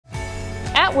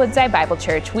At Woodside Bible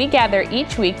Church, we gather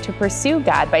each week to pursue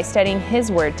God by studying His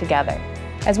Word together.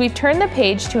 As we've turned the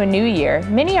page to a new year,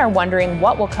 many are wondering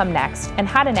what will come next and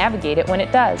how to navigate it when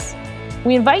it does.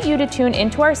 We invite you to tune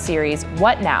into our series,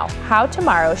 What Now? How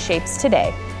Tomorrow Shapes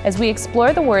Today, as we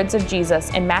explore the words of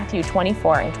Jesus in Matthew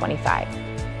 24 and 25.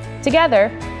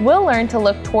 Together, we'll learn to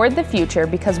look toward the future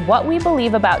because what we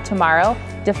believe about tomorrow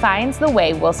defines the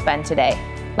way we'll spend today.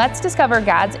 Let's discover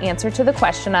God's answer to the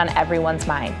question on everyone's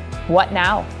mind. What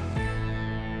now?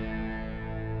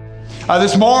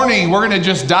 This morning, we're going to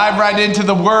just dive right into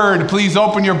the Word. Please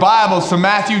open your Bibles to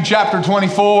Matthew chapter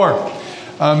 24.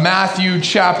 Matthew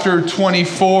chapter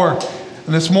 24.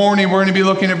 And this morning, we're going to be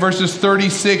looking at verses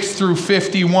 36 through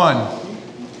 51.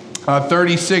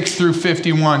 36 through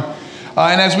 51.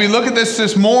 And as we look at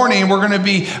this morning, we're going to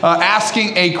be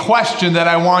asking a question that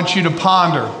I want you to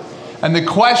ponder. And the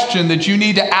question that you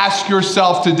need to ask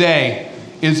yourself today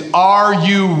is, are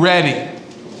you ready?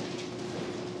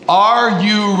 Are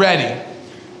you ready?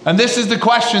 And this is the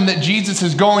question that Jesus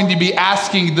is going to be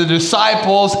asking the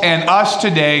disciples and us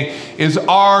today is,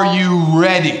 are you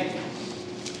ready?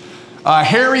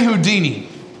 Harry Houdini.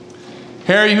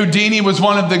 Harry Houdini was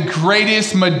one of the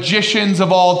greatest magicians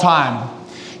of all time.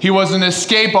 He was an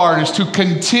escape artist who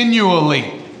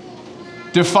continually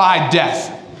defied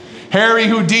death. Harry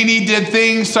Houdini did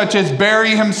things such as bury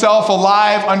himself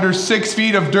alive under 6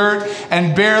 feet of dirt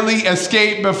and barely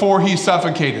escape before he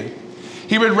suffocated.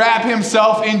 He would wrap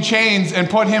himself in chains and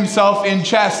put himself in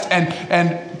chests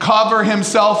and cover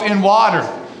himself in water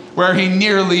where he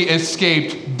nearly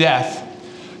escaped death.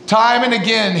 Time and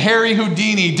again, Harry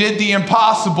Houdini did the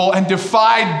impossible and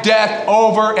defied death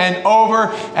over and over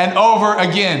and over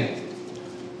again,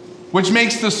 which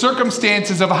makes the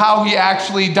circumstances of how he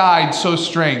actually died so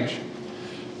strange.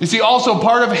 You see, also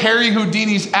part of Harry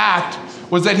Houdini's act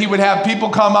was that he would have people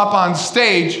come up on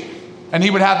stage and he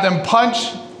would have them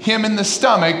punch him in the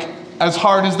stomach as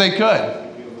hard as they could.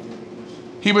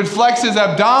 He would flex his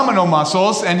abdominal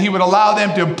muscles and he would allow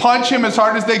them to punch him as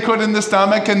hard as they could in the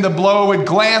stomach, and the blow would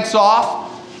glance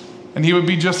off and he would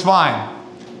be just fine.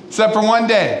 Except for one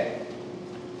day.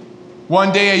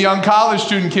 One day a young college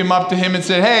student came up to him and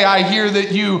said, "Hey, I hear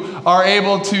that you are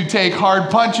able to take hard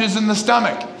punches in the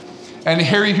stomach." And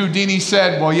Harry Houdini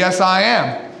said, "Well, yes, I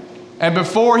am." And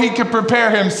before he could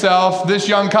prepare himself, this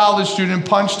young college student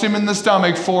punched him in the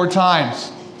stomach 4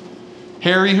 times.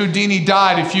 Harry Houdini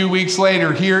died a few weeks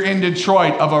later here in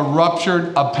Detroit of a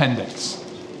ruptured appendix.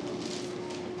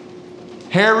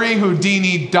 Harry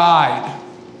Houdini died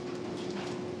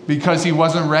because he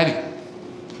wasn't ready.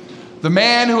 The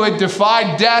man who had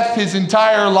defied death his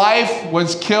entire life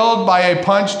was killed by a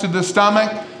punch to the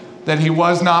stomach that he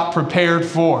was not prepared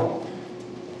for.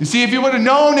 You see, if he would have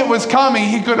known it was coming,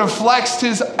 he could have flexed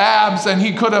his abs and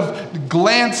he could have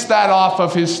glanced that off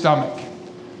of his stomach.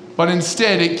 But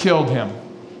instead, it killed him.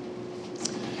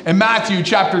 In Matthew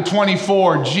chapter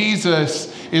 24,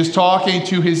 Jesus is talking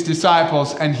to his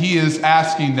disciples and he is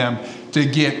asking them to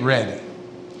get ready.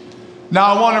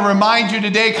 Now, I want to remind you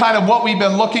today kind of what we've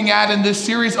been looking at in this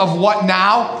series of What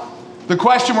Now? The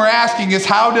question we're asking is,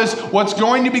 how does what's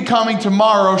going to be coming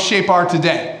tomorrow shape our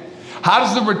today? How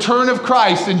does the return of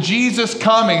Christ and Jesus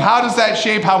coming, how does that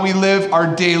shape how we live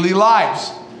our daily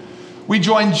lives? We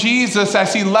joined Jesus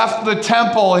as he left the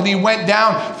temple and he went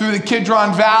down through the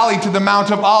Kidron Valley to the Mount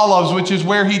of Olives, which is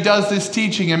where he does this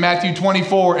teaching in Matthew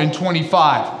 24 and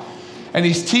 25. And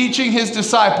he's teaching his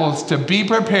disciples to be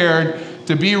prepared,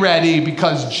 to be ready,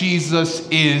 because Jesus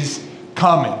is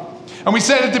coming. And we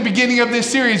said at the beginning of this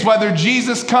series, whether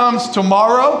Jesus comes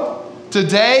tomorrow,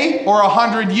 today, or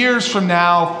 100 years from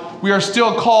now, we are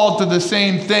still called to the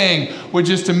same thing, which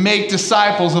is to make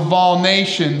disciples of all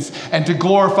nations and to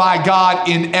glorify God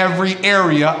in every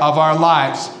area of our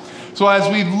lives. So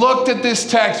as we've looked at this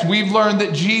text, we've learned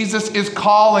that Jesus is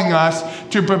calling us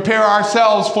to prepare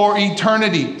ourselves for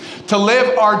eternity, to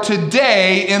live our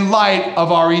today in light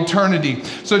of our eternity.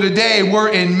 So today we're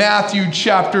in Matthew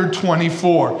chapter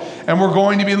 24, and we're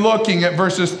going to be looking at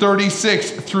verses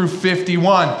 36 through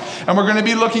 51. And we're going to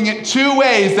be looking at 2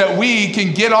 ways that we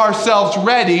can get ourselves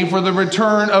ready for the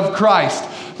return of Christ.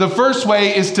 The first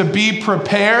way is to be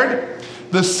prepared.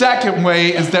 The second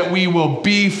way is that we will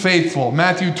be faithful.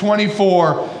 Matthew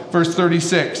 24, verse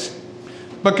 36.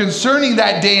 But concerning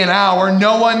that day and hour,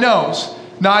 no one knows,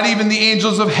 not even the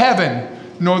angels of heaven,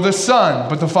 nor the Son,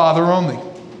 but the Father only.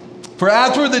 For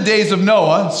as were the days of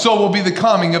Noah, so will be the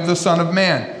coming of the Son of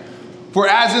Man. For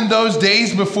as in those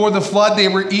days before the flood, they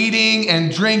were eating and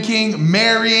drinking,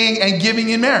 marrying and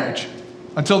giving in marriage,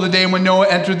 until the day when Noah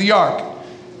entered the ark.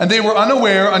 And they were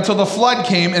unaware until the flood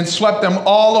came and swept them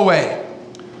all away.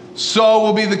 so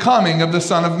will be the coming of the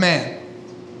Son of Man.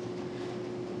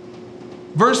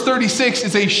 Verse 36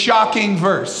 is a shocking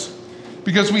verse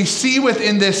because we see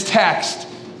within this text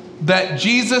that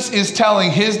Jesus is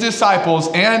telling his disciples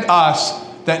and us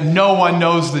that no one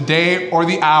knows the day or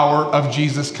the hour of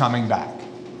Jesus coming back.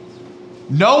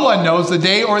 No one knows the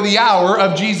day or the hour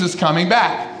of Jesus coming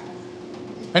back.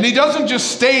 And he doesn't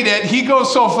just state it, he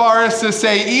goes so far as to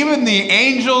say even the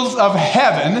angels of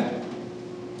heaven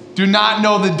do not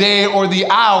know the day or the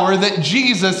hour that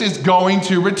Jesus is going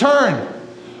to return.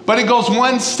 But it goes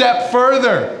one step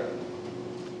further.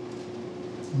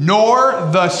 Nor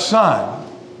the Son.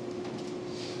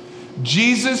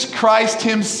 Jesus Christ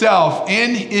himself,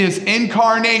 in his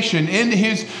incarnation, in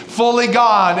his fully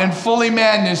God and fully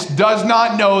madness, does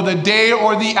not know the day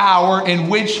or the hour in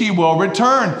which he will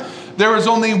return. There is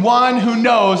only one who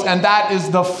knows, and that is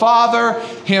the Father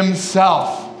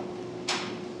himself.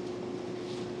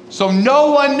 So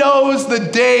no one knows the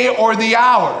day or the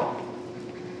hour.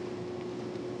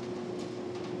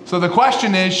 So the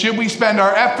question is, should we spend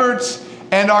our efforts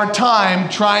and our time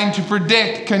trying to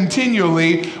predict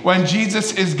continually when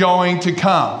Jesus is going to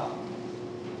come?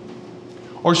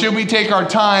 Or should we take our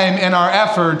time and our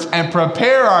efforts and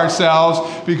prepare ourselves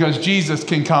because Jesus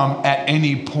can come at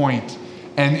any point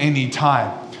and any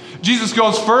time? Jesus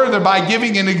goes further by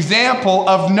giving an example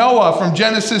of Noah from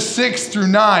Genesis 6 through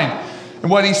 9. And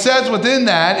what he says within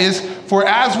that is, "For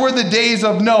as were the days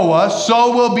of Noah,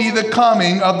 so will be the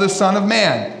coming of the Son of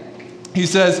Man." He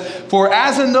says, "For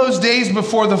as in those days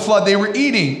before the flood, they were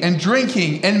eating and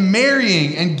drinking and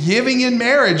marrying and giving in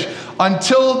marriage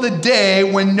until the day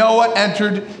when Noah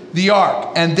entered the ark.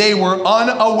 And they were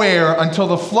unaware until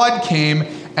the flood came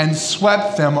and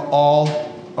swept them all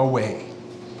away."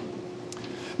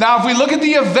 Now, if we look at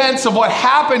the events of what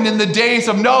happened in the days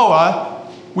of Noah,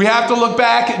 we have to look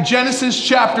back at Genesis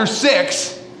chapter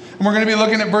 6, and we're going to be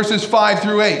looking at verses 5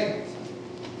 through 8.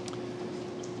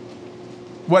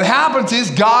 What happens is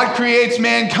God creates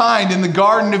mankind in the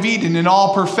Garden of Eden in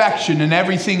all perfection, and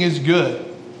everything is good.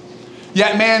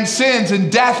 Yet man sins, and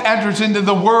death enters into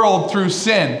the world through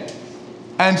sin.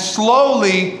 And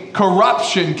slowly,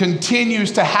 corruption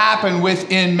continues to happen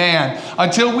within man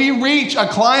until we reach a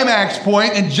climax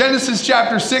point in Genesis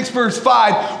chapter 6, verse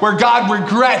 5, where God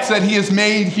regrets that he has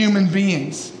made human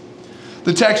beings.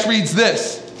 The text reads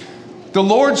this: "The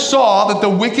Lord saw that the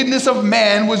wickedness of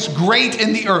man was great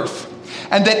in the earth,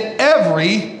 and that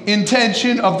every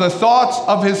intention of the thoughts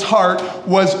of his heart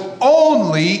was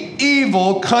only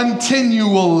evil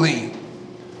continually."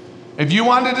 If you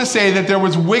wanted to say that there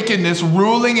was wickedness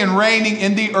ruling and reigning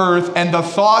in the earth and the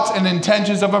thoughts and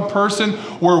intentions of a person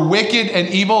were wicked and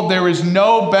evil, there is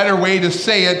no better way to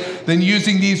say it than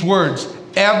using these words: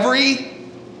 every,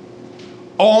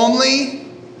 only,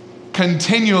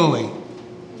 continually.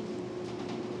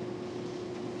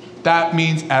 That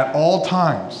means at all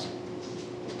times.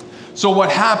 So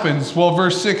what happens? Well,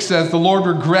 verse 6 says, "The Lord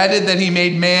regretted that he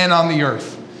made man on the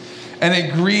earth, and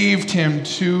it grieved him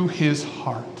to his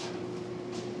heart.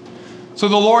 So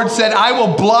the Lord said, I will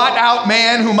blot out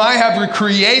man whom I have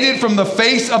created from the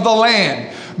face of the land,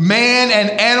 man and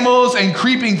animals and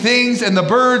creeping things and the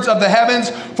birds of the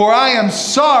heavens, for I am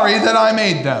sorry that I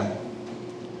made them."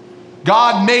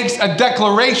 God makes a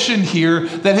declaration here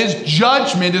that his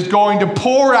judgment is going to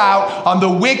pour out on the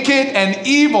wicked and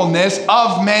evilness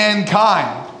of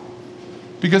mankind.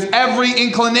 Because every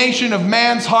inclination of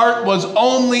man's heart was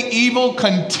only evil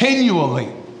continually.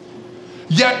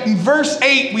 Yet in verse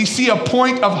 8, we see a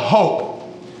point of hope.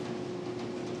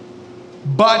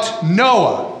 But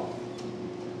Noah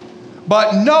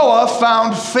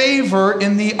found favor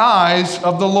in the eyes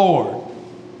of the Lord.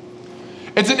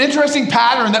 It's an interesting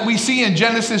pattern that we see in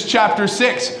Genesis chapter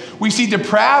 6. We see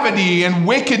depravity and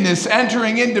wickedness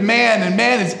entering into man, and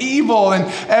man is evil, and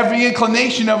every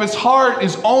inclination of his heart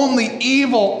is only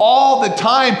evil all the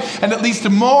time, and it leads to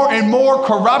more and more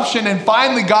corruption. And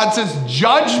finally, God says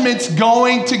judgment's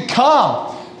going to come.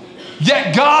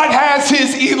 Yet God has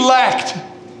his elect.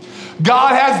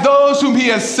 God has those whom he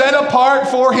has set apart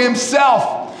for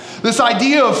himself. This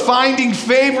idea of finding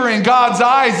favor in God's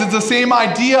eyes is the same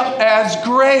idea as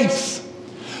grace.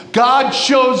 God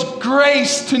shows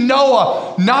grace to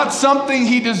Noah, not something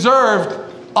he deserved,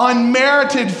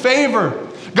 unmerited favor.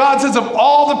 God says, of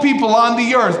all the people on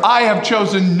the earth, I have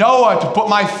chosen Noah to put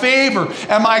my favor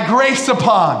and my grace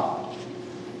upon.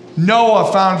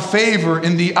 Noah found favor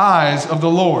in the eyes of the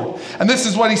Lord. And this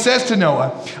is what he says to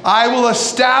Noah: I will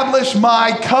establish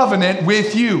my covenant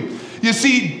with you. You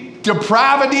see,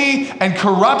 depravity and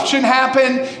corruption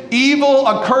happen, evil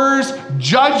occurs,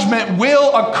 judgment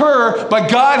will occur, but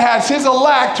God has his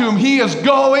elect whom he is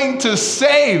going to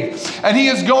save. And he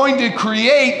is going to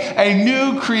create a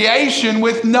new creation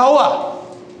with Noah.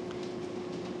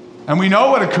 And we know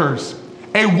what occurs.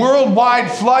 A worldwide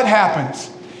flood happens.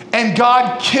 And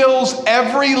God kills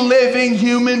every living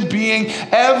human being,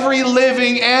 every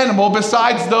living animal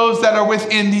besides those that are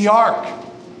within the ark.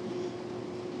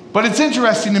 But it's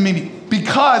interesting to me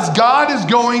because God is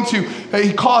going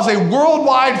to cause a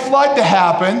worldwide flood to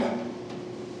happen,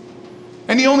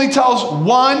 and he only tells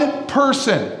one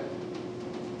person.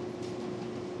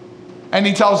 And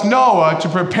he tells Noah to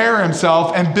prepare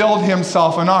himself and build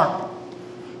himself an ark.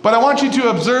 But I want you to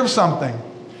observe something.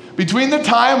 Between the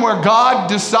time where God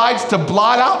decides to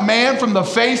blot out man from the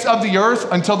face of the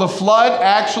earth until the flood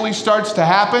actually starts to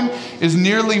happen is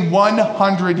nearly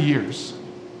 100 years.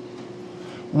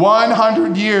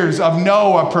 100 years of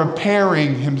Noah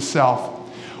preparing himself.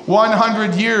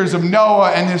 100 years of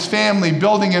Noah and his family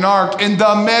building an ark in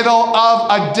the middle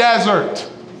of a desert.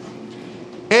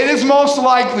 It is most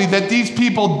likely that these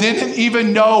people didn't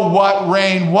even know what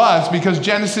rain was, because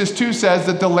Genesis 2 says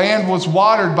that the land was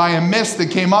watered by a mist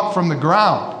that came up from the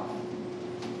ground.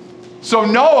 So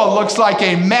Noah looks like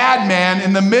a madman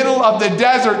in the middle of the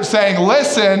desert saying,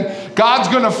 listen, God's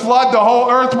going to flood the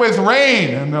whole earth with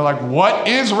rain. And they're like, what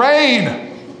is rain?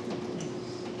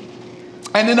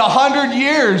 And in 100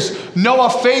 years, Noah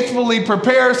faithfully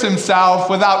prepares himself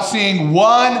without seeing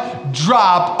one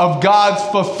drop of God's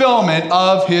fulfillment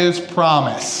of his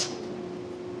promise.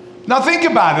 Now think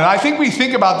about it. I think we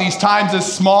think about these times as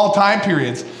small time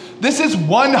periods. This is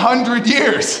 100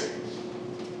 years.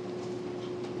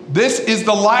 This is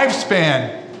the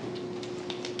lifespan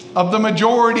of the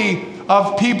majority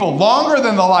of people, longer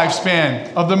than the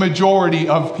lifespan of the majority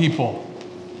of people.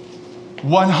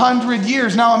 100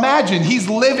 years. Now imagine, he's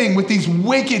living with these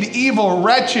wicked, evil,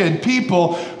 wretched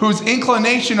people whose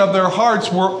inclination of their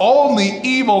hearts were only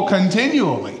evil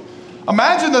continually.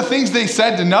 Imagine the things they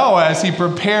said to Noah as he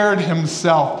prepared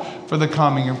himself for the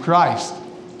coming of Christ.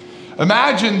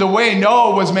 Imagine the way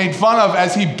Noah was made fun of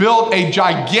as he built a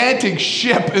gigantic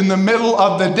ship in the middle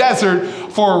of the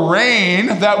desert for rain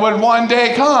that would one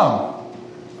day come.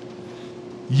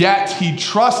 Yet he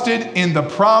trusted in the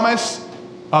promise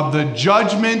of the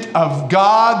judgment of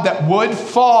God that would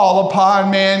fall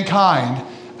upon mankind,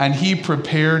 and he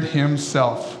prepared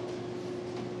himself.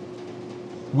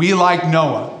 We, like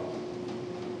Noah,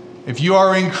 if you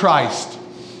are in Christ,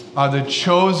 are the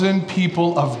chosen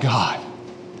people of God.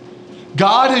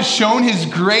 God has shown his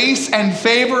grace and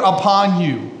favor upon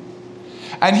you,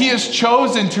 and he has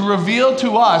chosen to reveal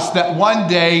to us that one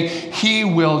day he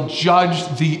will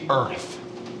judge the earth.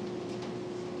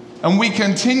 And we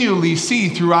continually see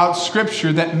throughout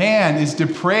Scripture that man is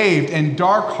depraved and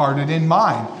dark-hearted in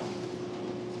mind.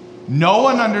 No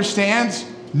one understands.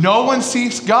 No one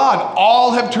seeks God.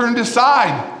 All have turned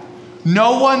aside.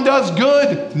 No one does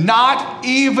good, not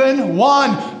even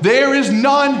one. There is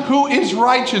none who is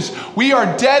righteous. We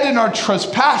are dead in our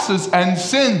trespasses and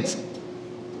sins.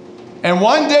 And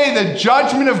one day the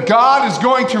judgment of God is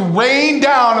going to rain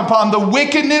down upon the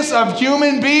wickedness of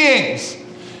human beings.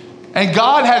 And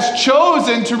God has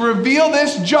chosen to reveal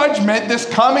this judgment, this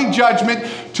coming judgment,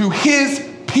 to his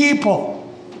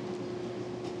people.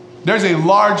 There's a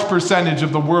large percentage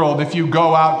of the world, if you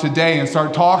go out today and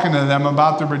start talking to them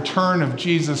about the return of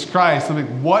Jesus Christ, they're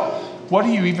like, what are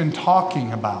you even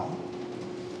talking about?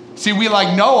 See, we,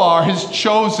 like Noah, are his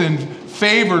chosen,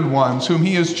 favored ones, whom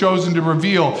he has chosen to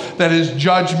reveal that his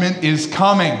judgment is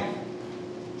coming.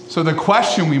 So the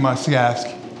question we must ask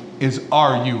is,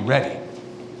 are you ready?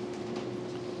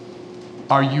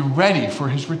 Are you ready for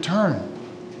his return?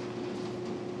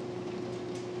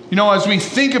 You know, as we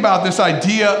think about this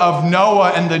idea of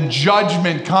Noah and the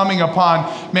judgment coming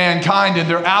upon mankind and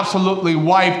they're absolutely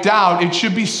wiped out, it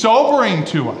should be sobering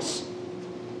to us.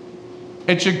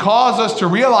 It should cause us to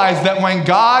realize that when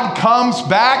God comes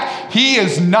back, he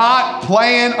is not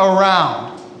playing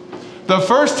around. The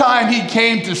first time he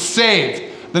came to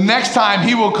save, the next time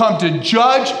he will come to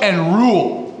judge and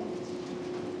rule.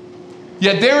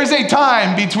 Yet there is a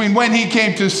time between when he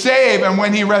came to save and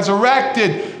when he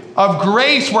resurrected of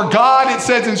grace where God, it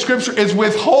says in Scripture, is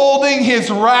withholding his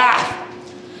wrath.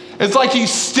 It's like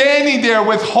he's standing there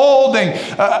withholding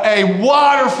a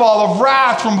waterfall of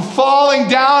wrath from falling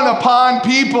down upon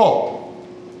people,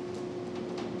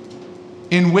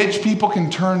 in which people can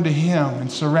turn to him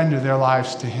and surrender their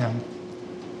lives to him.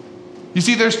 You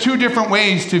see, there's two different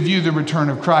ways to view the return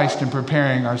of Christ in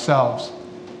preparing ourselves.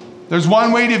 There's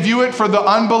one way to view it for the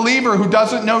unbeliever who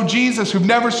doesn't know Jesus, who've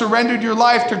never surrendered your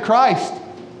life to Christ.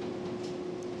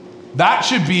 That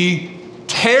should be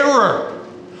terror.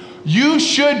 You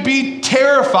should be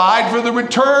terrified for the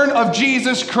return of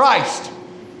Jesus Christ,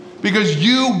 because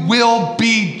you will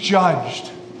be judged.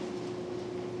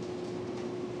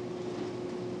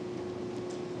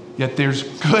 Yet there's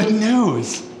good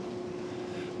news.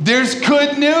 There's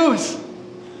good news.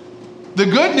 The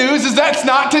good news is that's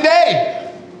not today.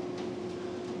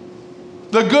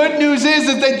 The good news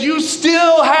is that you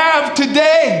still have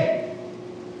today.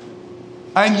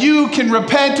 And you can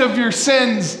repent of your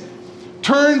sins,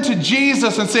 turn to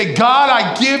Jesus and say, God,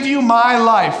 I give you my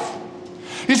life.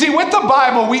 You see, with the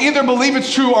Bible, we either believe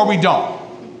it's true or we don't.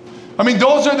 I mean,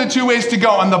 those are the two ways to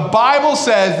go. And the Bible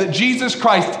says that Jesus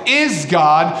Christ is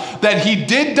God, that he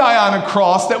did die on a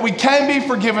cross, that we can be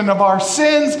forgiven of our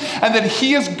sins, and that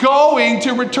he is going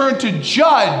to return to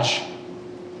judge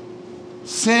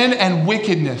sin and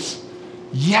wickedness.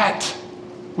 Yet,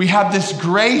 we have this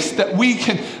grace that we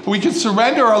can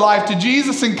surrender our life to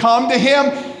Jesus and come to him.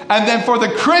 And then for the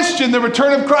Christian, the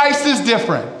return of Christ is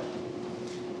different.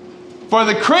 For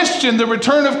the Christian, the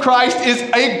return of Christ is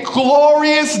a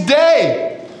glorious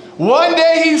day. One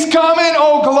day he's coming,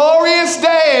 oh glorious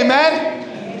day, amen?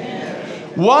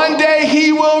 Amen. One day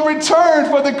he will return.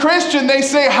 For the Christian, they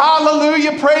say,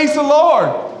 hallelujah, praise the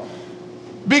Lord.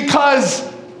 Because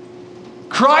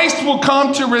Christ will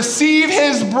come to receive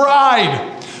his bride.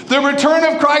 The return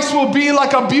of Christ will be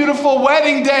like a beautiful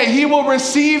wedding day. He will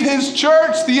receive his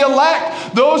church, the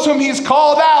elect, those whom he's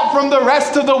called out from the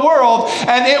rest of the world.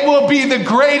 And it will be the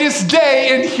greatest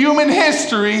day in human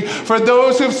history for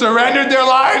those who've surrendered their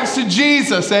lives to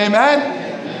Jesus. Amen?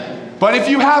 Amen. But if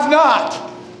you have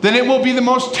not, then it will be the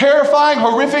most terrifying,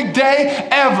 horrific day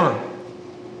ever.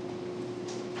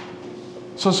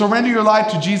 So surrender your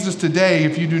life to Jesus today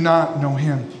if you do not know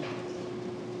him.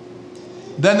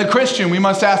 Then the Christian, we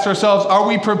must ask ourselves, are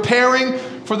we preparing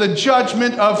for the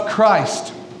judgment of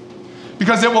Christ?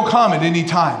 Because it will come at any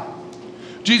time.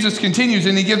 Jesus continues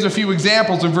and he gives a few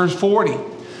examples in verse 40. It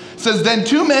says, then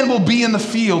 2 men will be in the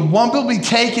field, one will be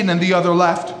taken and the other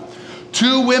left.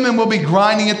 2 women will be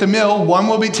grinding at the mill, one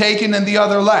will be taken and the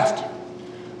other left.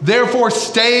 Therefore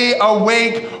stay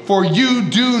awake, for you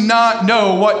do not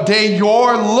know what day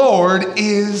your Lord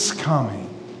is coming.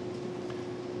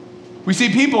 We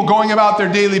see people going about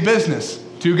their daily business.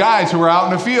 2 guys who are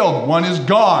out in the field. One is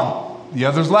gone, the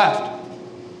other's left.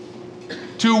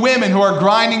 2 women who are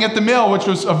grinding at the mill, which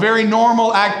was a very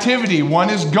normal activity. One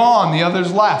is gone, the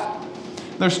other's left.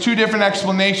 There's 2 different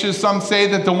explanations. Some say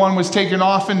that the one was taken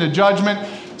off into judgment.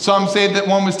 Some say that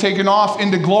one was taken off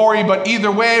into glory. But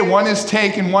either way, one is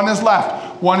taken, one is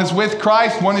left. One is with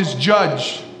Christ, one is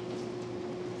judged.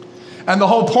 And the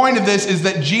whole point of this is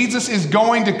that Jesus is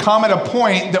going to come at a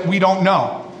point that we don't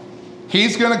know.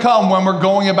 He's going to come when we're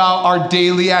going about our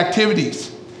daily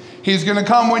activities. He's going to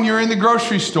come when you're in the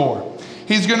grocery store.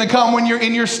 He's going to come when you're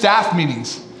in your staff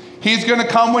meetings. He's going to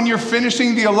come when you're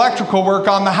finishing the electrical work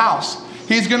on the house.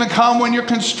 He's going to come when you're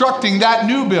constructing that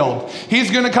new build.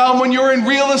 He's going to come when you're in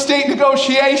real estate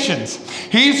negotiations.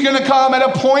 He's going to come at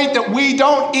a point that we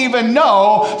don't even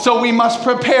know, so we must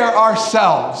prepare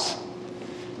ourselves.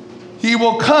 He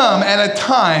will come at a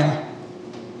time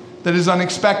that is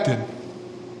unexpected.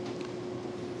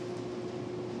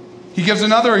 He gives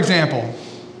another example,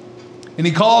 and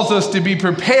he calls us to be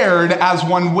prepared as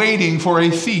one waiting for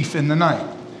a thief in the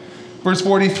night. Verse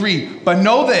 43, but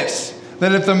know this,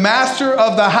 that if the master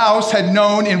of the house had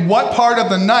known in what part of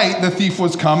the night the thief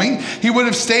was coming, he would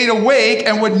have stayed awake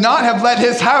and would not have let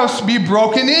his house be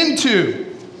broken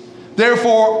into.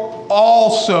 Therefore,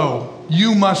 also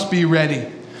you must be ready.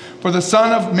 For the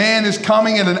Son of Man is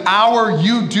coming at an hour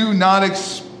you do not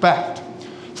expect.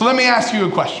 So let me ask you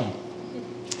a question.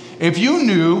 If you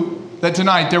knew that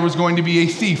tonight there was going to be a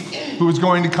thief who was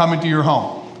going to come into your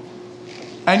home,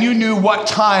 and you knew what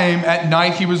time at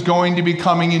night he was going to be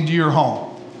coming into your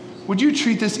home, would you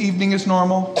treat this evening as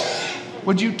normal?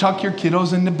 Would you tuck your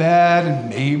kiddos into bed and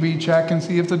maybe check and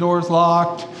see if the door's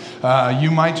locked? You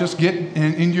might just get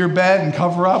into your bed and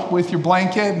cover up with your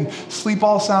blanket and sleep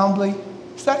all soundly.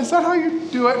 Is that how you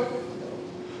do it?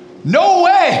 No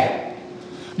way!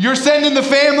 You're sending the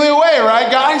family away,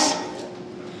 right, guys?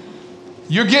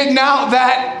 You're getting out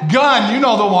that gun, you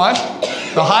know the one,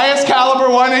 the highest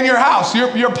caliber one in your house.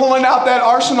 You're pulling out that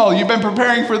arsenal. You've been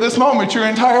preparing for this moment your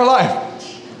entire life.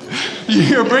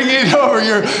 You're bringing it over.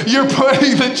 You're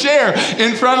putting the chair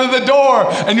in front of the door,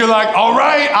 and you're like, all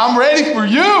right, I'm ready for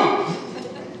you.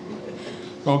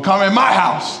 Gonna come in my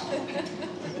house.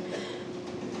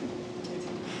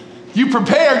 You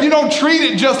prepare. You don't treat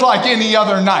it just like any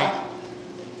other night.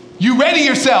 You ready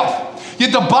yourself.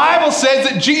 Yet the Bible says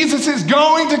that Jesus is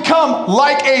going to come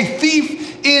like a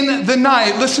thief in the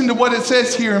night. Listen to what it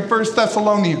says here in 1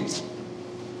 Thessalonians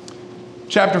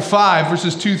chapter 5,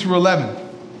 verses 2 through 11.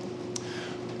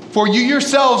 For you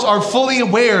yourselves are fully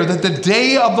aware that the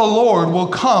day of the Lord will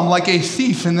come like a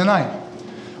thief in the night.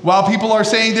 While people are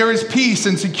saying there is peace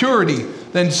and security,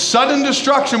 then sudden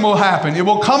destruction will happen. It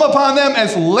will come upon them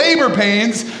as labor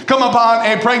pains come upon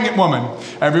a pregnant woman.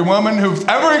 Every woman who's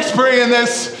ever experienced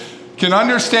this can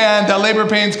understand that labor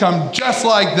pains come just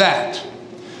like that,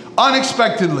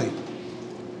 unexpectedly,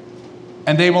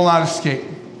 and they will not escape.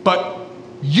 But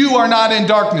you are not in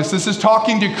darkness. This is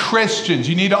talking to Christians.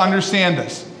 You need to understand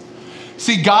this.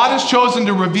 See, God has chosen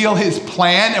to reveal his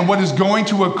plan and what is going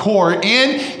to occur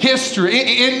in history,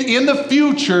 in the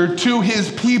future to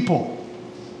his people.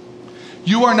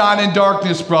 You are not in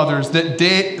darkness, brothers,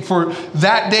 for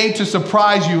that day to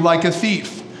surprise you like a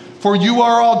thief. For you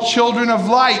are all children of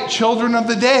light, children of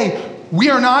the day. We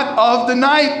are not of the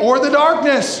night or the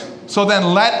darkness. So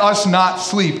then let us not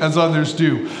sleep as others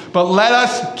do, but let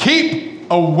us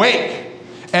keep awake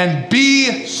and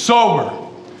be sober.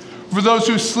 For those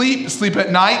who sleep, sleep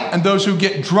at night, and those who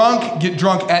get drunk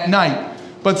at night.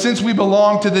 But since we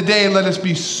belong to the day, let us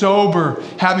be sober,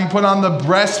 having put on the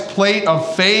breastplate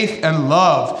of faith and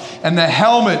love, and the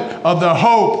helmet of the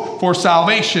hope for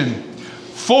salvation.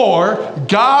 For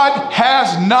God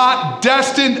has not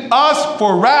destined us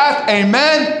for wrath,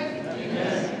 amen?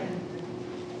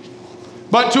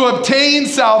 But to obtain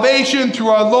salvation through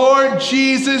our Lord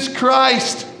Jesus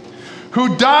Christ,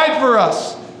 who died for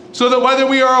us, so that whether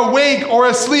we are awake or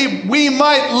asleep, we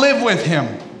might live with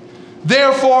him.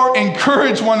 Therefore,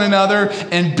 encourage one another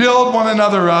and build one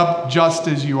another up, just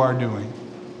as you are doing.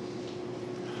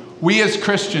 We as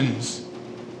Christians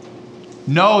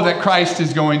know that Christ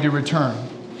is going to return.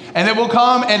 And it will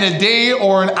come in a day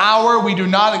or an hour we do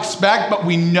not expect, but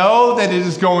we know that it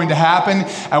is going to happen,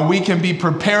 and we can be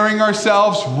preparing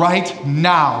ourselves right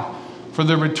now for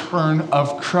the return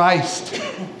of Christ.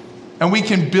 And we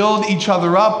can build each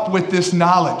other up with this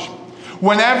knowledge.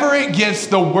 Whenever it gets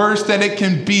the worst that it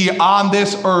can be on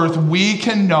this earth, we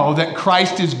can know that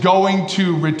Christ is going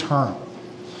to return.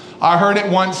 I heard it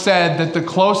once said that the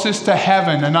closest to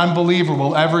heaven an unbeliever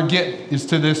will ever get is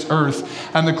to this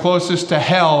earth, and the closest to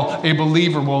hell a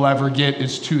believer will ever get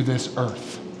is to this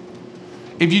earth.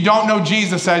 If you don't know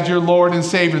Jesus as your Lord and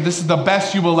Savior, this is the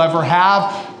best you will ever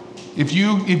have. If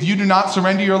you do not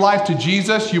surrender your life to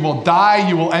Jesus, you will die.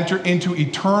 You will enter into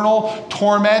eternal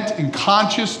torment and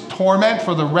conscious torment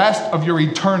for the rest of your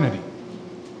eternity.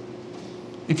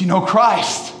 If you know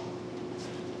Christ,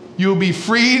 you will be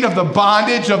freed of the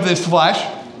bondage of this flesh.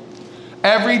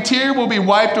 Every tear will be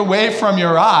wiped away from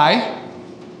your eye,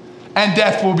 and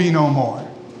death will be no more.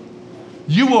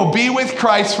 You will be with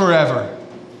Christ forever.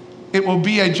 It will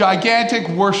be a gigantic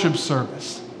worship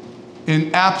service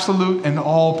in absolute and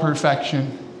all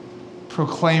perfection,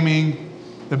 proclaiming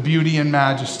the beauty and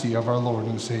majesty of our Lord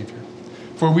and Savior.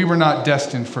 For we were not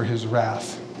destined for his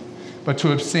wrath, but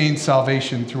to obtain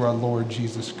salvation through our Lord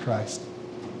Jesus Christ.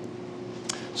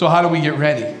 So how do we get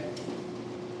ready?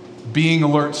 Being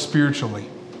alert spiritually.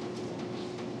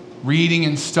 Reading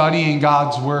and studying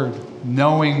God's word,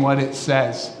 knowing what it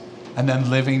says, and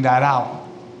then living that out.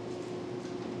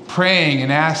 Praying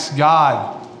and ask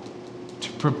God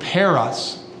to prepare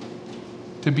us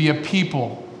to be a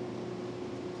people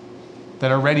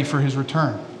that are ready for his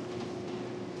return.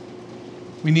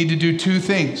 We need to do two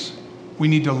things. We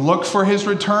need to look for his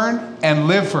return and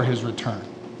live for his return.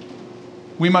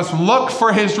 We must look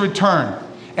for his return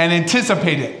and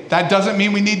anticipate it. That doesn't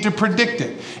mean we need to predict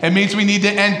it. It means we need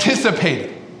to anticipate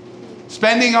it.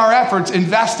 Spending our efforts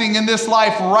investing in this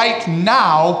life right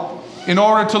now in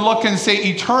order to look and say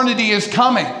eternity is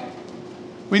coming.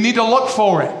 We need to look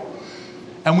for it,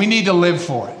 and we need to live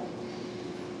for it.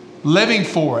 Living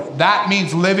for it. That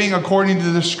means living according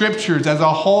to the scriptures as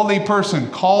a holy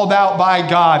person called out by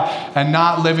God and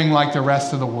not living like the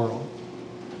rest of the world.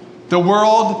 The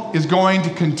world is going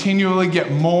to continually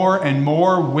get more and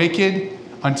more wicked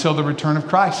until the return of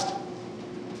Christ.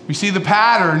 We see the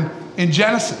pattern in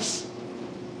Genesis.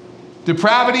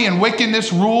 Depravity and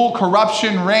wickedness rule,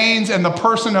 corruption reigns, and the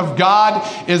person of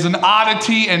God is an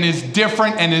oddity and is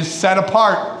different and is set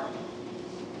apart.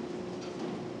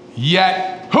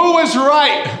 Yet, who was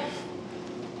right?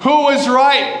 Who was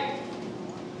right?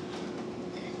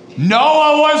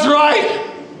 Noah was right.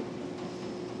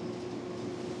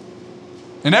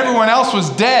 And everyone else was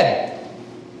dead.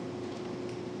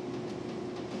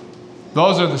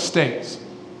 Those are the stakes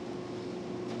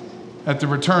at the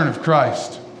return of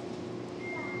Christ.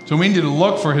 So we need to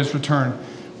look for his return.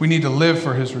 We need to live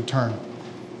for his return.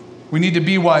 We need to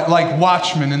be like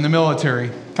watchmen in the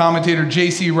military. Commentator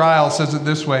J.C. Ryle says it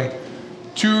this way: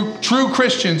 True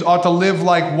Christians ought to live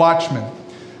like watchmen.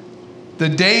 The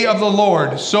day of the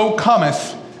Lord so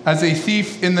cometh as a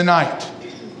thief in the night.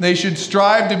 They should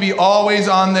strive to be always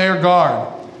on their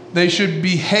guard. They should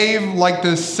behave like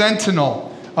the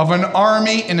sentinel of an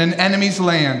army in an enemy's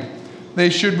land.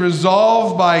 They should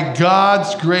resolve by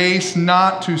God's grace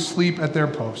not to sleep at their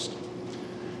post.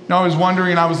 Now, I was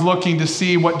wondering, I was looking to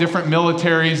see what different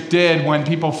militaries did when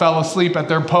people fell asleep at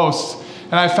their posts.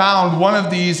 And I found one of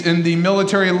these in the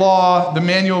military law, the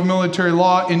Manual of Military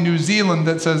Law in New Zealand,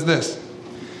 that says this: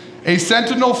 a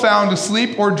sentinel found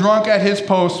asleep or drunk at his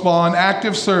post while in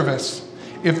active service,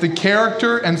 if the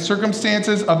character and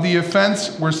circumstances of the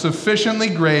offense were sufficiently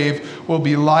grave, will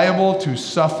be liable to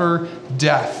suffer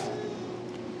death.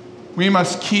 We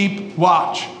must keep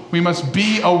watch. We must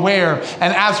be aware.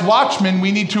 And as watchmen,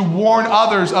 we need to warn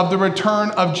others of the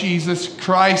return of Jesus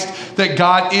Christ, that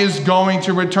God is going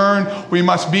to return. We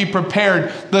must be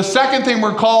prepared. The second thing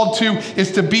we're called to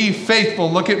is to be faithful.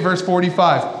 Look at verse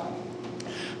 45.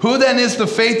 Who then is the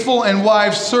faithful and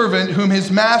wise servant whom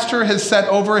his master has set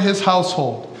over his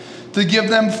household, to give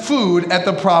them food at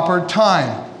the proper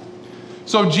time?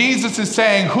 So Jesus is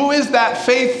saying, who is that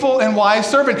faithful and wise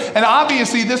servant? And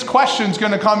obviously this question is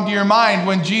going to come to your mind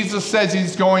when Jesus says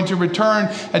he's going to return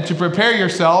and to prepare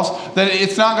yourselves, that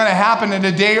it's not going to happen in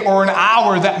a day or an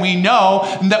hour that we know,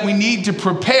 and that we need to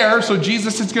prepare. So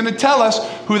Jesus is going to tell us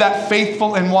who that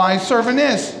faithful and wise servant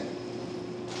is.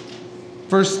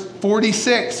 Verse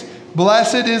 46,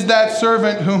 blessed is that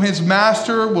servant whom his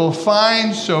master will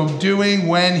find so doing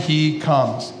when he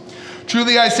comes.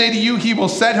 Truly I say to you, he will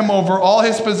set him over all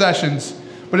his possessions.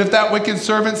 But if that wicked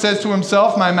servant says to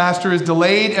himself, my master is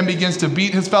delayed, and begins to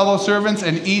beat his fellow servants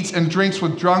and eats and drinks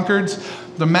with drunkards,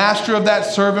 the master of that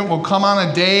servant will come on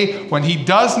a day when he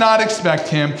does not expect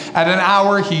him, at an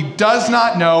hour he does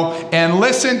not know. And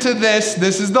listen to this.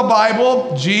 This is the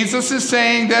Bible. Jesus is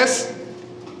saying this.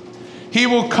 He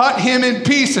will cut him in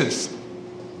pieces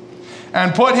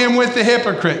and put him with the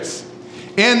hypocrites.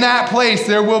 In that place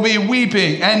there will be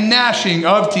weeping and gnashing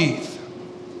of teeth.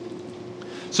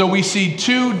 So we see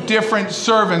two different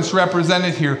servants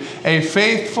represented here: a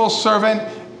faithful servant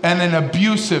and an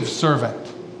abusive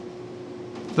servant.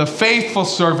 The faithful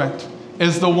servant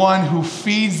is the one who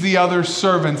feeds the other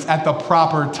servants at the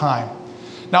proper time.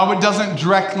 Now, it doesn't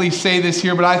directly say this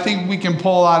here, but I think we can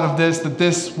pull out of this that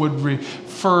this would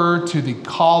refer to the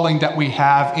calling that we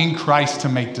have in Christ to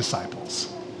make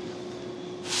disciples.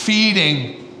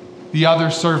 Feeding the other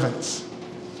servants.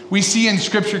 We see in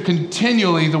Scripture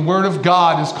continually the Word of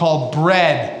God is called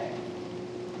bread.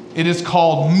 It is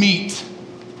called meat.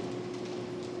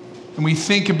 And we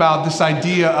think about this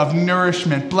idea of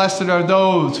nourishment. Blessed are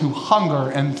those who hunger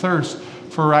and thirst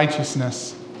for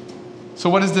righteousness. So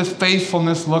what does this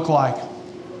faithfulness look like?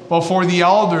 Well, for the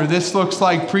elder, this looks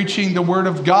like preaching the Word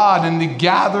of God in the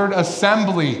gathered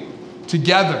assembly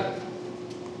together.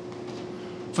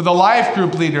 For the life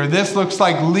group leader, this looks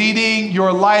like leading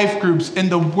your life groups in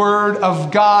the Word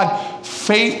of God,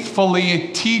 faithfully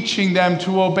teaching them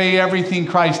to obey everything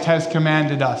Christ has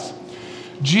commanded us.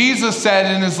 Jesus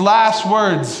said in his last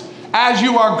words, as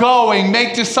you are going,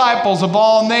 make disciples of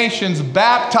all nations,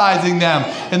 baptizing them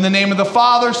in the name of the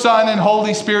Father, Son, and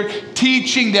Holy Spirit,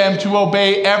 teaching them to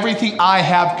obey everything I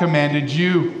have commanded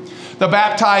you. The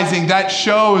baptizing, that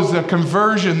shows the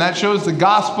conversion, that shows the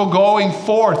gospel going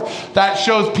forth, that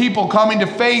shows people coming to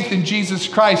faith in Jesus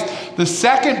Christ. The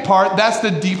second part, that's the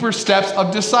deeper steps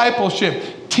of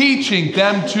discipleship, teaching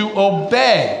them to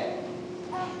obey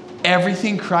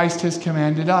everything Christ has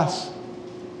commanded us.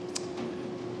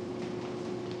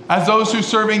 As those who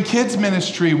serve in kids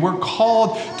ministry, we're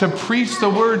called to preach the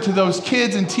word to those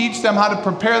kids and teach them how to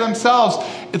prepare themselves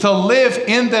to live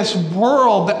in this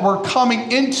world that we're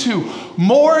coming into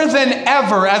more than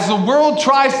ever. As the world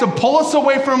tries to pull us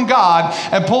away from God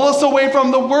and pull us away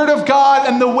from the Word of God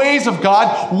and the ways of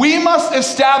God, we must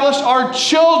establish our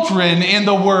children in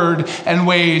the Word and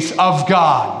ways of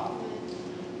God.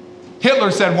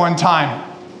 Hitler said one time,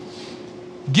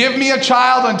 give me a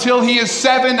child until he is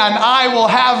 7 and I will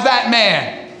have that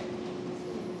man.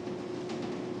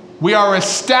 We are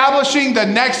establishing the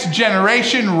next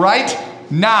generation right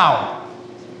now.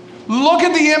 Look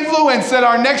at the influence that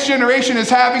our next generation is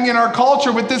having in our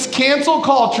culture with this cancel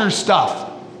culture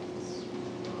stuff.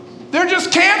 They're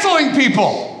just canceling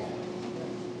people.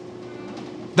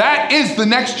 That is the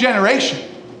next generation.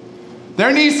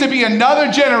 There needs to be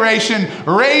another generation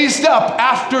raised up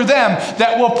after them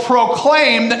that will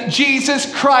proclaim that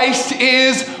Jesus Christ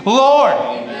is Lord.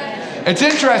 Amen. It's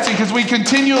interesting because we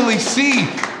continually see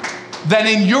that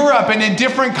in Europe and in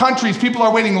different countries, people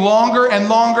are waiting longer and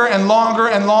longer and longer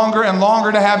and longer and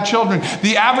longer to have children.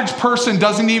 The average person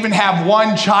doesn't even have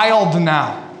one child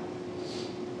now.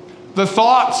 The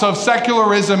thoughts of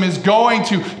secularism is going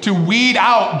to weed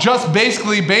out just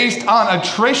basically based on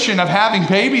attrition of having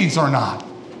babies or not.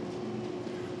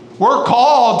 We're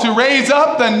called to raise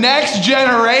up the next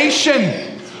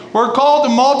generation. We're called to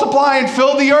multiply and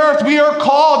fill the earth. We are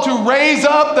called to raise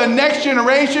up the next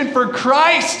generation for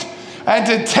Christ and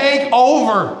to take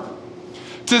over,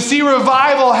 to see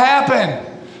revival happen,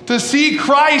 to see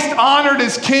Christ honored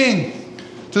as King,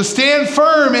 to stand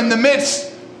firm in the midst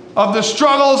of the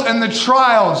struggles and the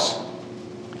trials.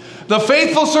 The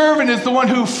faithful servant is the one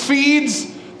who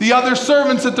feeds the other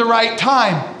servants at the right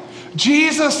time.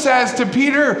 Jesus says to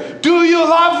Peter, "Do you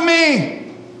love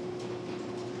me?"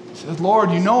 He says,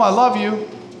 "Lord, you know I love you."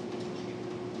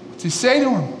 What's he say to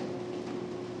him?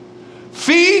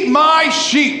 "Feed my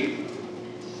sheep.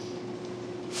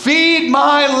 Feed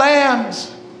my lambs."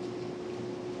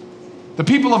 The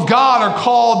people of God are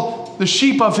called the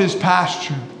sheep of his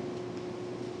pasture.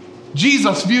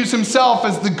 Jesus views himself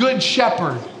as the good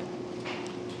shepherd.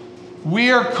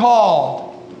 We are called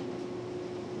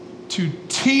to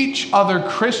teach other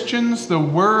Christians the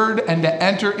word and to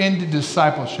enter into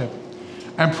discipleship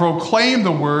and proclaim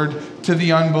the word to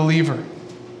the unbeliever.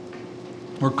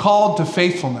 We're called to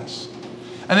faithfulness.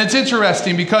 And it's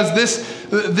interesting because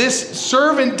this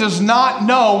servant does not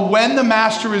know when the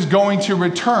master is going to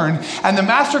return. And the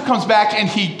master comes back and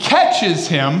he catches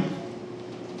him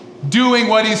doing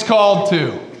what he's called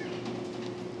to.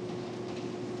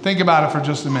 Think about it for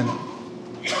just a minute.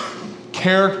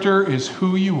 Character is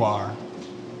who you are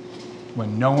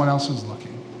when no one else is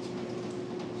looking.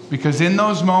 Because in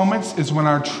those moments is when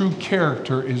our true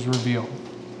character is revealed.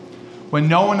 When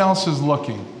no one else is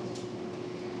looking,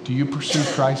 do you pursue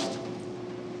Christ?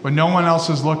 When no one else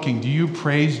is looking, do you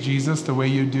praise Jesus the way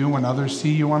you do when others see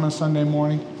you on a Sunday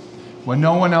morning? When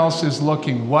no one else is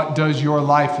looking, what does your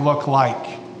life look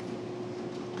like?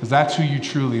 Because that's who you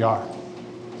truly are.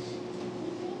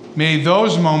 May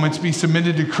those moments be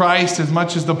submitted to Christ as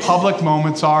much as the public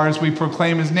moments are as we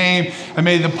proclaim his name. And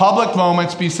may the public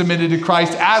moments be submitted to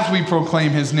Christ as we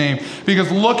proclaim his name.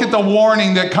 Because look at the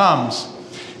warning that comes.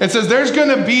 It says there's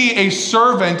going to be a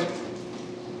servant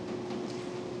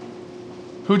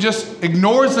who just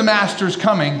ignores the master's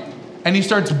coming, and he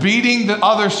starts beating the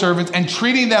other servants and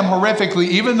treating them horrifically,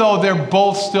 even though they're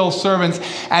both still servants.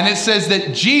 And it says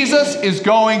that Jesus is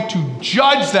going to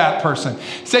judge that person.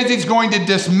 It says he's going to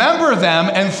dismember them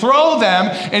and throw them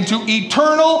into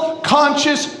eternal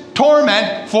conscious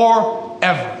torment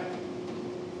forever.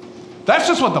 That's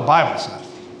just what the Bible says.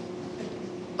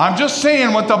 I'm just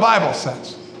saying what the Bible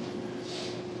says.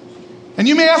 And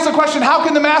you may ask the question, how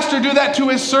can the master do that to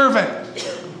his servant?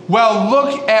 Well,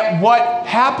 look at what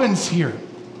happens here.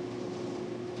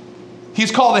 He's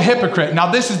called a hypocrite.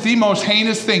 Now, this is the most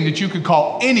heinous thing that you could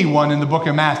call anyone in the book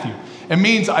of Matthew. It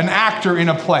means an actor in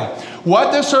a play.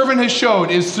 What the servant has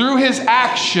showed is through his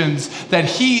actions that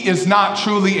he is not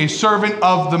truly a servant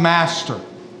of the master.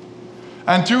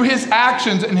 And through his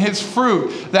actions and his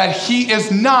fruit, that he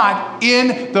is not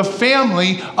in the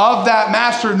family of that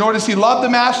master, nor does he love the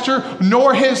master,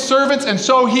 nor his servants, and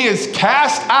so he is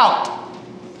cast out.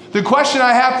 The question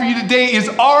I have for you today is,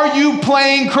 are you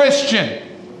playing Christian?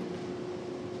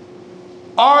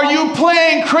 Are you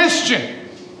playing Christian?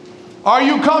 Are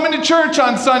you coming to church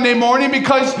on Sunday morning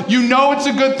because you know it's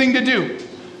a good thing to do?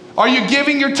 Are you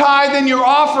giving your tithe and your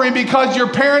offering because your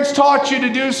parents taught you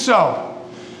to do so?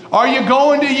 Are you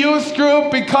going to youth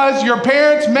group because your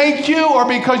parents make you or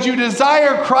because you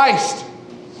desire Christ?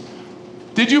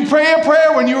 Did you pray a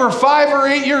prayer when you were 5 or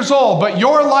 8 years old, but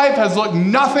your life has looked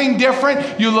nothing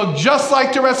different? You look just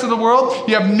like the rest of the world.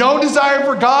 You have no desire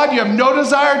for God. You have no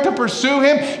desire to pursue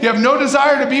him. You have no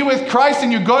desire to be with Christ,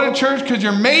 and you go to church because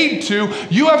you're made to.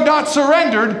 You have not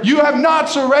surrendered. You have not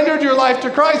surrendered your life to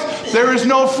Christ. There is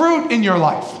no fruit in your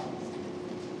life.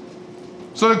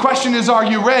 So the question is, are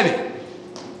you ready?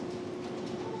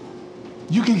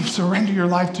 You can surrender your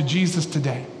life to Jesus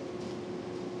today.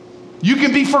 You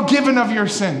can be forgiven of your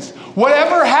sins.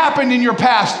 Whatever happened in your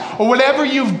past or whatever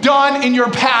you've done in your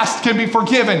past can be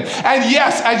forgiven. And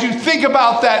yes, as you think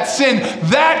about that sin,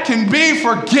 that can be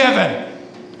forgiven.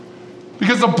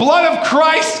 Because the blood of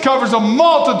Christ covers a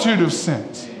multitude of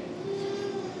sins.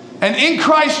 And in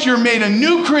Christ, you're made a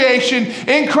new creation.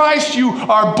 In Christ, you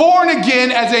are born again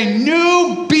as a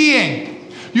new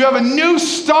being. You have a new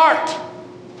start.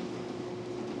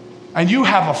 And you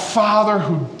have a Father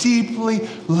who deeply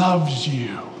loves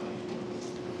you.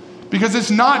 Because it's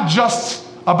not just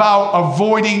about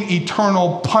avoiding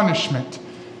eternal punishment.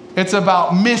 It's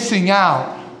about missing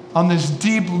out on this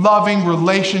deep, loving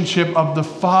relationship of the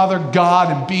Father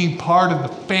God and being part of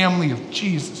the family of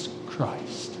Jesus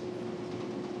Christ.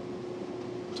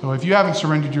 So if you haven't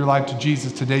surrendered your life to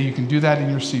Jesus today, you can do that in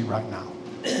your seat right now.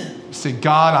 Say,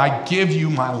 God, I give you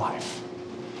my life.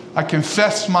 I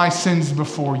confess my sins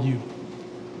before you.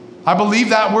 I believe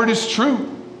that word is true.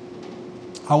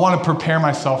 I want to prepare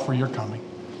myself for your coming.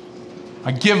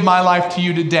 I give my life to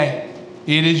you today.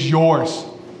 It is yours.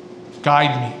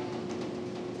 Guide me.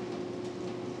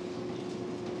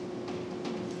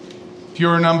 If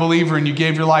you're an unbeliever and you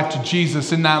gave your life to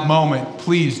Jesus in that moment,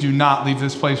 please do not leave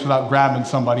this place without grabbing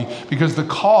somebody, because the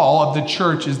call of the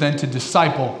church is then to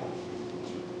disciple.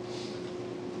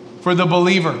 For the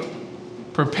believer,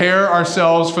 prepare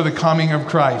ourselves for the coming of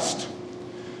Christ.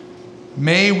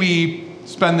 May we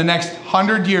spend the next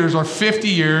 100 years or 50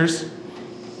 years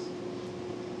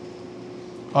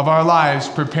of our lives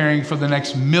preparing for the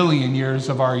next 1,000,000 years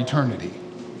of our eternity.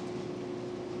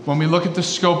 When we look at the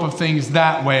scope of things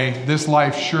that way, this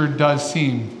life sure does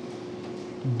seem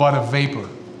but a vapor,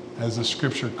 as the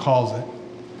scripture calls it.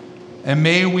 And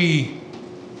may we,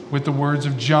 with the words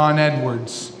of John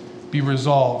Edwards, be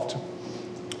resolved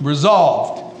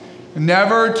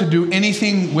never to do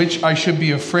anything which I should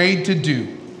be afraid to do.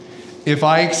 If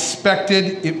I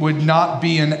expected, it would not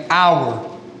be an hour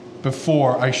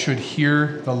before I should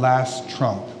hear the last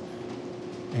trump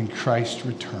and Christ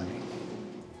returning.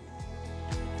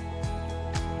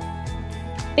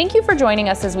 Thank you for joining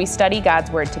us as we study God's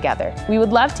Word together. We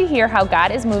would love to hear how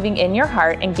God is moving in your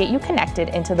heart and get you connected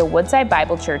into the Woodside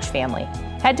Bible Church family.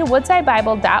 Head to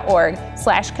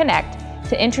woodsidebible.org/connect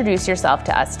to introduce yourself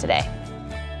to us today.